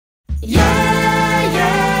Yeah,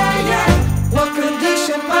 yeah, yeah. What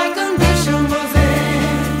condition my condition was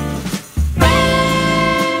in.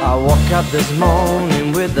 I woke up this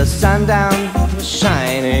morning with the sun down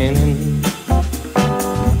shining.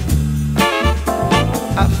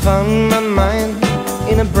 I found my mind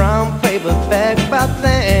in a brown paper bag, but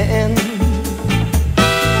then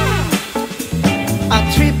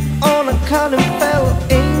I tripped on a cut and fell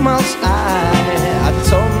 8 miles high. I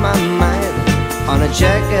told my mind on a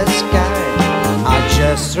jagged sky. I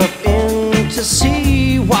just dropped in to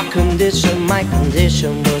see what condition my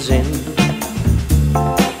condition was in.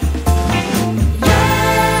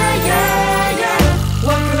 Yeah, yeah, yeah.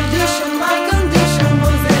 What condition my condition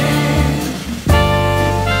was in.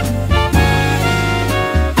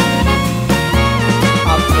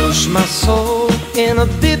 I push my soul in a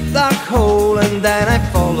deep dark hole and then I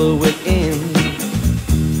follow it in.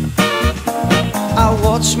 I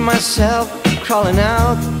watch myself crawling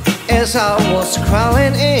out as I was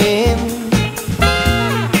crawling in.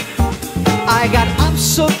 I got up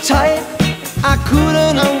so tight I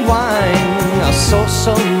couldn't unwind. I saw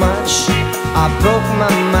so much, I broke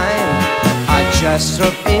my mind. I just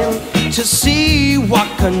dropped in to see what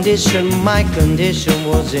condition my condition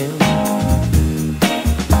was in.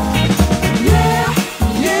 Yeah,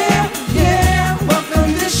 yeah, yeah. What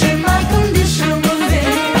condition my condition was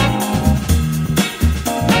in.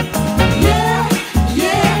 Yeah,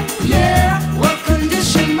 yeah, yeah. What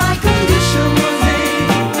condition my condition was in.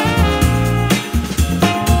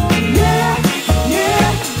 Yeah, yeah,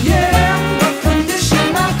 yeah. What condition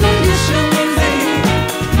my condition was in.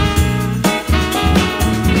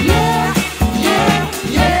 Yeah, yeah,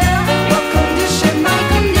 yeah. What condition my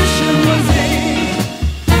condition was in.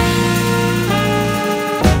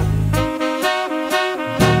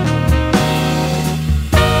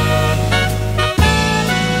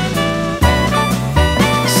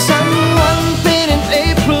 Someone paid an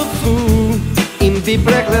April fool in big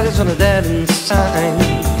black letters on a dead end sign.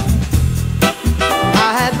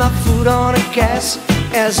 I had my foot on a gas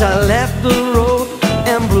as I left the road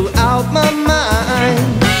and blew out my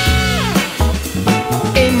mind.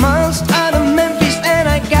 8 miles out of Memphis and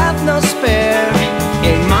I got no spare.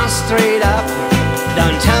 8 miles straight up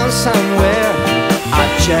downtown somewhere. I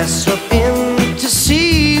just dropped in to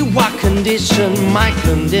see what condition my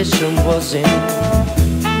condition was in.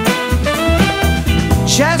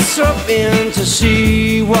 Just drop in to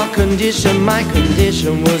see what condition my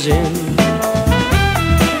condition was in.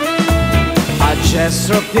 I just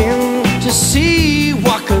drop in to see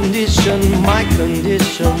what condition my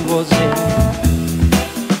condition was in.